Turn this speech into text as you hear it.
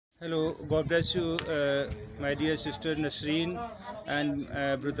Hello, God bless you, my dear sister Nasreen and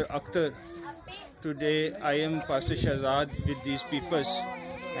brother Akhtar. Today I am Pastor Shahzad with these peoples,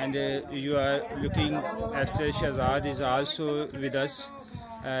 and you are looking Pastor Shahzad is also with us.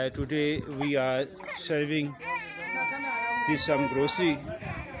 Today we are serving some grocery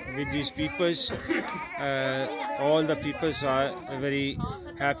with these peoples. All the peoples are very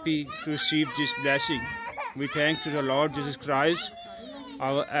happy to receive this blessing. We thank to the Lord Jesus Christ.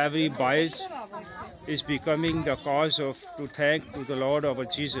 Our every bite is becoming the cause of to thank to the Lord our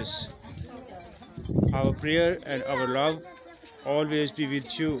Jesus. Our prayer and our love always be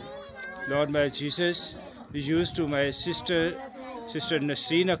with you, Lord my Jesus. We use to my sister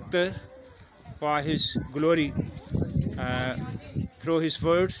Nasreen Akhtar for His glory through His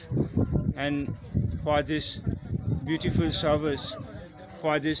words and for this beautiful service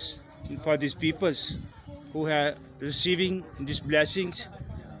for these peoples who are receiving these blessings.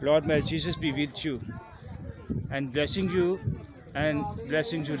 Lord my Jesus be with you and blessing you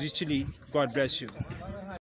richly. God bless you.